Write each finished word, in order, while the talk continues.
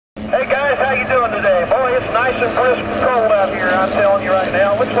Hey guys, how you doing today? Boy, it's nice and brisk and cold out here, I'm telling you right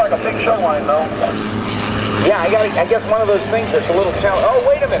now. Looks like a big show line though. Yeah, I guess one of those things that's a little challenge. Oh,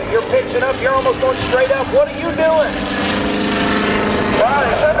 wait a minute, you're pitching up, you're almost going straight up. What are you doing? Well,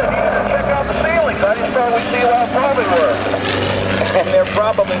 I said I needed to check out the ceilings. I just thought we'd see how tall they were. And they're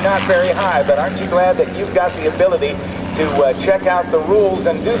probably not very high, but aren't you glad that you've got the ability to check out the rules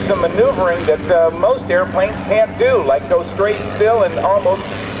and do some maneuvering that most airplanes can't do, like go straight still and almost,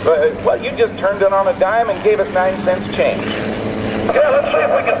 well, you just turned it on a dime and gave us 9 cents change. Yeah, let's see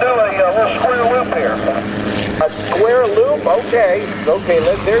if we can do a little square loop here. A square loop? Okay. Okay,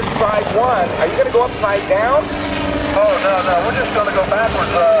 there's side one. Are you going to go upside down? Oh, no, we're just going to go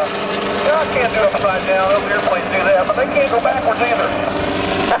backwards. No, I can't do upside down. Those airplanes do that, but they can't go backwards either.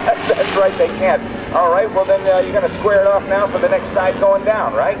 That's right, they can't. All right, well then you're going to square it off now for the next side going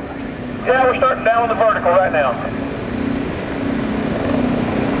down, right? Yeah, we're starting down on the vertical right now.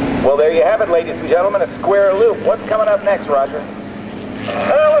 Well, there you have it, ladies and gentlemen, a square loop. What's coming up next, Roger?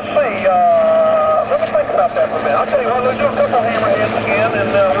 Let's see. Let me think about that for a minute. I'll tell you what, we'll do a couple hammerheads again, and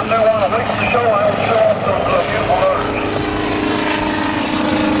we'll do one away from the show line. We'll show off those beautiful motors.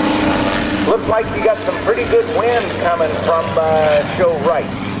 Looks like you got some pretty good wind coming from show right.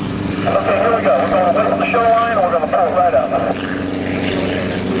 Okay, here we go. We're going away from the show line, and we're going to pull it right up.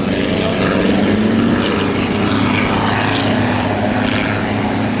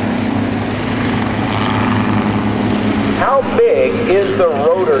 How big is the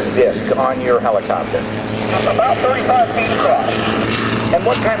rotor disc on your helicopter? It's about 35 feet across. And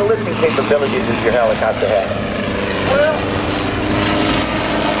what kind of lifting capabilities does your helicopter have? Well,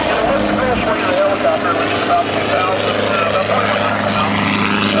 what's the gross weight of the helicopter, which is about 2,000, about 21 pounds.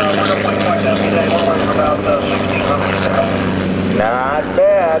 We're going to weigh quite that today. We're weighing about 1,600 pounds. Not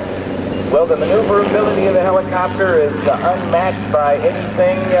bad. Well, the maneuverability of the helicopter is unmatched by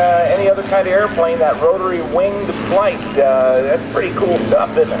anything, any other kind of airplane. That rotary winged flight, that's pretty cool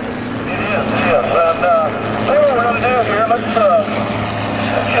stuff, isn't it? It is. And so what we're going to do here, let's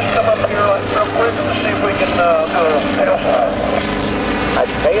just come up here real quick and see if we can do a tail slide. A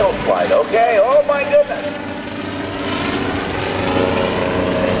tail slide, okay. Oh my goodness.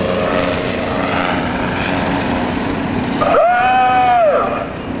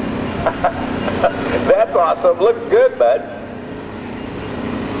 That's awesome. Looks good, bud.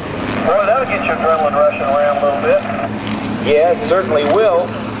 Boy, that'll get your adrenaline rushing around a little bit. Yeah, it certainly will.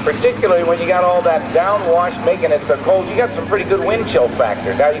 Particularly when you got all that downwash making it so cold. You got some pretty good wind chill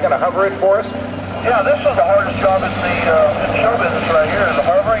factor. Now, you going to hover it for us? Yeah, this is the hardest job in the show business right here, is the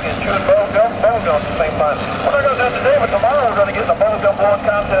hovering and chewing bubble gum at the same time. We're not going to do it today, but tomorrow we're going to get in a bubble gum blowing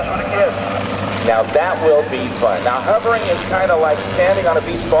contest with the kids. Now that will be fun. Now hovering is kind of like standing on a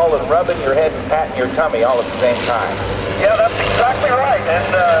beach ball and rubbing your head and patting your tummy all at the same time. Yeah, that's exactly right. And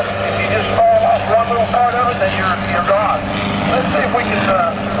if you just fall off one little part of it, then you're gone. Let's see if we can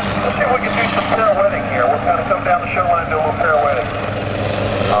do some pirouetting here. We'll kind of come down the show line and do a little pirouetting.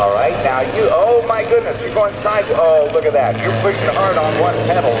 All right, now oh my goodness, you're going sideways. Oh, look at that. You're pushing hard on one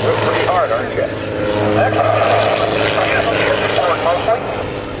pedal. You're pretty hard, aren't you? Excellent. So here's what you're looking for mostly.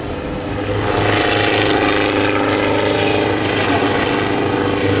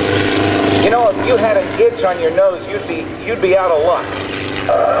 You know, if you had an itch on your nose, you'd be out of luck.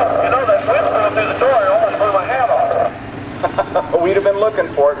 You know, that wind blowing through the door, I almost blew my hat off. We'd have been looking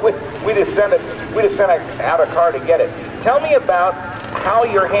for it. We'd have sent out a car to get it. Tell me about how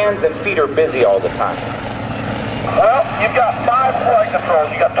your hands and feet are busy all the time. Well, you've got 5 flight controls.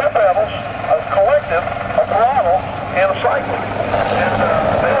 You've got 2 pedals, a collective, a throttle, and a cyclic.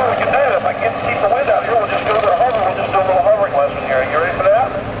 And what we can do, if I can keep the wind out here, we'll just go to the hover. We'll just do a little hovering lesson here. You ready for that?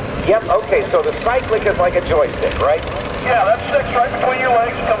 Yep, okay, so the cyclic is like a joystick, right? Yeah, that sticks right between your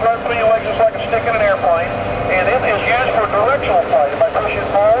legs. It comes right between your legs just like a stick in an airplane. And it is used for directional flight. If I push it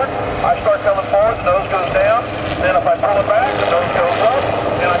forward, I start coming forward, the nose goes down. Then if I pull it back, the nose goes up.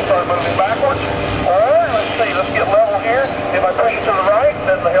 Then I start moving backwards. Or, let's get level here. If I push it to the right,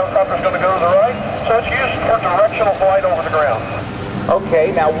 then the helicopter's going to go to the right. So it's used for directional flight over the ground. Okay,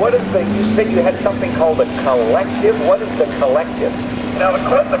 now what is you said you had something called a collective. What is the collective? Now the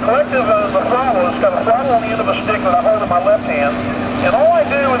collective is the throttle. It's got a throttle on the end of a stick that I hold in my left hand. And all I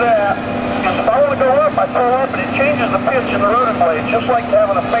do with that is if I want to go up, I pull up and it changes the pitch in the rotor blade. Just like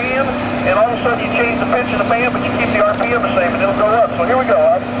having a fan, and all of a sudden you change the pitch in the fan, but you keep the RPM the same and it'll go up. So here we go.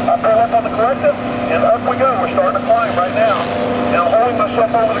 I pull up on the collective and up we go. We're starting to climb right now. And I'm holding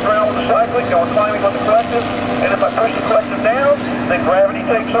myself over the ground with the cyclic and we're climbing with the collective. And if I push the collective down, then gravity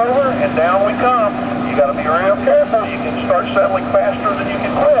takes over and down we come. You got to be real careful. You can start settling faster than you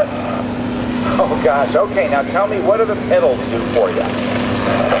can quit. Oh gosh, okay, now tell me, what do the pedals do for you?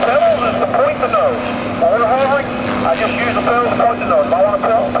 The pedals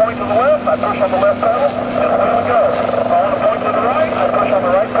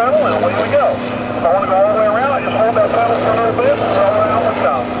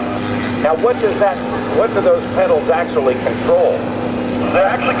Now, what do those pedals actually control?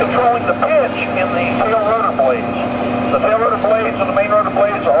 They're actually controlling the pitch in the tail rotor blades. The tail rotor blades and the main rotor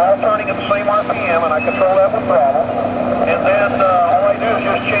blades are all turning at the same RPM, and I control that with throttle. And then all I do is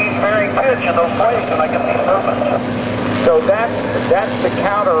just change varying pitch in those blades, and I get these movements. So that's to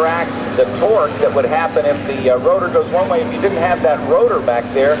counteract the torque that would happen if the rotor goes one way. If you didn't have that rotor back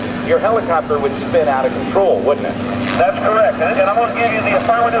there, your helicopter would spin out of control, wouldn't it? That's correct. And I'm going to give you the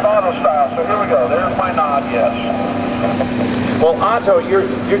affirmative Otto style. So here we go. There's my nod, yes. Well, Otto, you're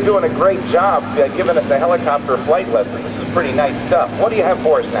doing a great job giving us a helicopter flight lesson. This is pretty nice stuff. What do you have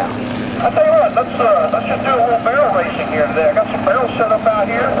for us now? I'll tell you what, let's just do a little barrel racing here today. I got some barrels set up out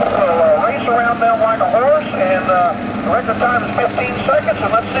here. We'll race around them like a horse, and the record time is 15 seconds,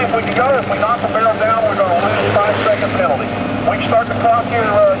 and let's see if we can go. If we knock the barrel down, we're going to lose a 5-second penalty. We can start the clock here.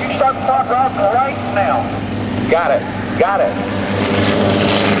 You can start the clock right now. Got it. Got it.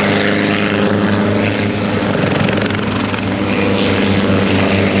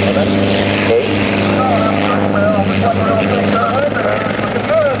 Well, that's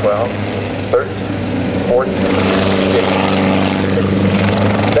 12, 13, 14, 15,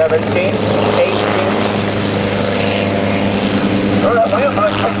 17, 18. Oh, that wind's going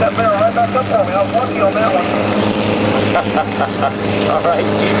to kick that barrel right back up for me. I was lucky on that one. All right,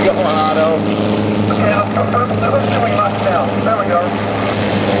 keep going, Otto. Okay, let's swing knock down. There we go.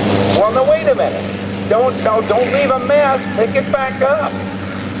 Well, now wait a minute. Don't leave a mess. Pick it back up.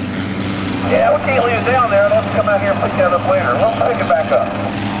 Yeah, we can't leave it down there. I'll have to come out here and pick that up later. Let's pick it back up.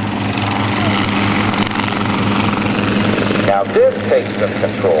 Now this takes some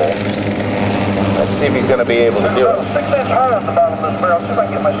control. Let's see if he's going to be able to do it. 6-inch hole at the bottom of this barrel. See if I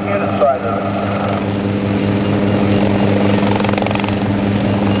can get my skid inside of it.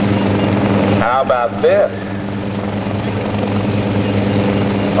 How about this?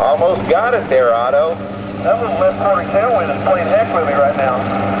 Almost got it there, Otto. That little left quarter tailwind is playing heck with me right now.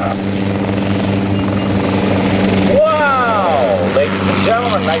 Wow! Ladies and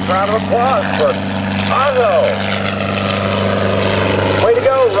gentlemen, nice round of applause for Otto. Way to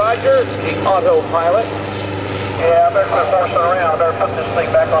go, Roger, the autopilot. Yeah, I better quit horsing around. I better put this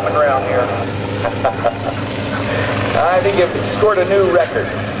thing back on the ground here. I think you've scored a new record.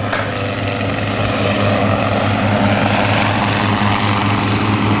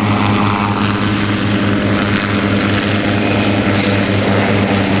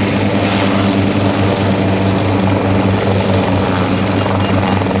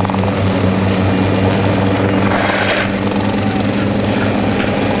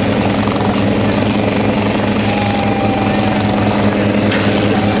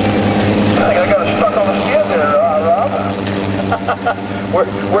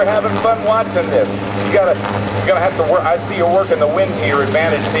 We're having fun watching this. You're gonna have to work. I see you're working the wind to your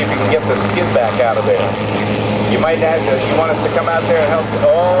advantage. See if you can get the skid back out of there. You might have to. You want us to come out there and help?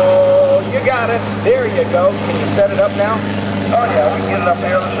 Oh, you got it. There you go. Can you set it up now? Oh yeah, we can get it up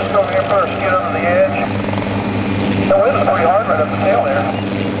there. Let's just go over here first. Get under the edge. The wind is pretty hard right up the tail there.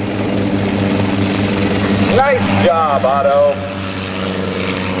 Nice job, Otto.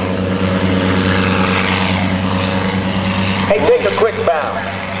 Hey, take a quick bow.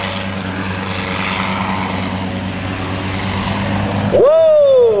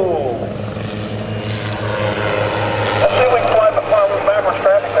 Whoa! Let's see if we can fly the backwards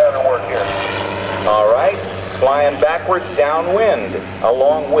traffic pattern work here. All right, flying backwards downwind,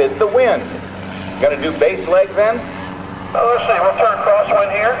 along with the wind. Gonna do base leg then? Let's see, we'll turn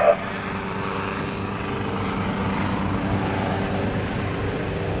crosswind here.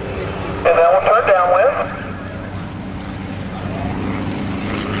 And then we'll turn downwind.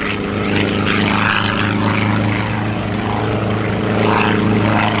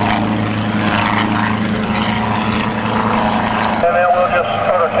 And then we'll just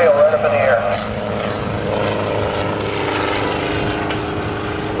put our tail right up in the air.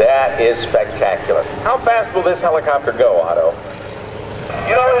 That is spectacular. How fast will this helicopter go, Otto?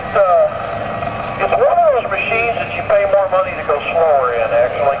 You know, it's one of those machines that you pay more money to go slower in,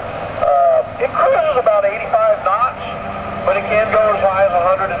 actually. It cruises about 85 knots, but it can go as high as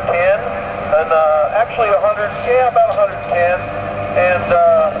 110, and actually 100, yeah, about 110, and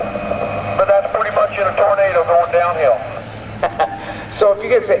but that's pretty much in a tornado going downhill. So if you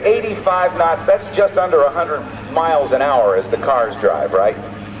get to 85 knots, that's just under 100 miles an hour as the cars drive, right?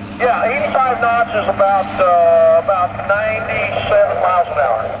 Yeah, 85 knots is about 97 miles an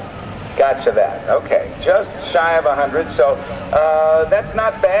hour. Gotcha that. Okay, just shy of 100. So that's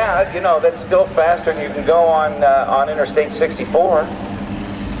not bad. You know, that's still faster than you can go on Interstate 64.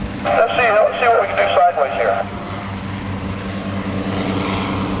 Let's see what we can do sideways here.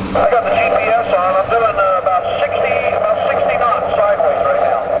 I got the Yes, son. I'm doing about 60 knots sideways right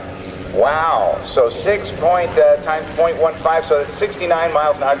now. Wow. So 6 times 0.15, so that's 69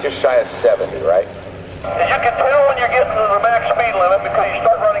 miles an hour, just shy of 70, right? As you can tell when you're getting to the max speed limit because you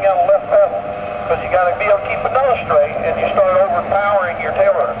start running out of left pedal. Because you got to be able to keep the nose straight and you start overpowering your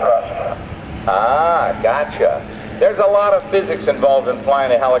tail rotor thrust. Ah, gotcha. There's a lot of physics involved in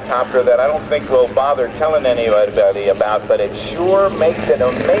flying a helicopter that I don't think we'll bother telling anybody about, but it sure makes it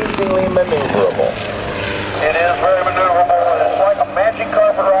amazingly maneuverable. It is very maneuverable, and it's like a magic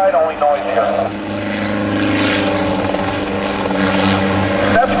carpet ride, only noisier.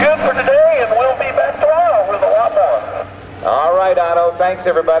 That's good for today, and we'll be back tomorrow with a lot more. All right, Otto. Thanks,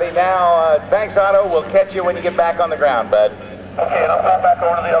 everybody. Now, thanks, Otto. We'll catch you when you get back on the ground, bud. Okay, and I'll go back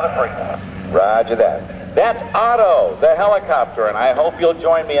over to the other three. Roger that. That's Otto the Helicopter, and I hope you'll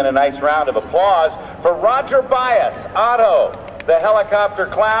join me in a nice round of applause for Roger Buis, Otto the Helicopter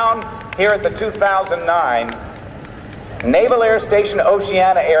Clown, here at the 2009 Naval Air Station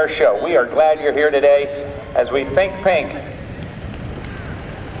Oceana Airshow. We are glad you're here today as we think pink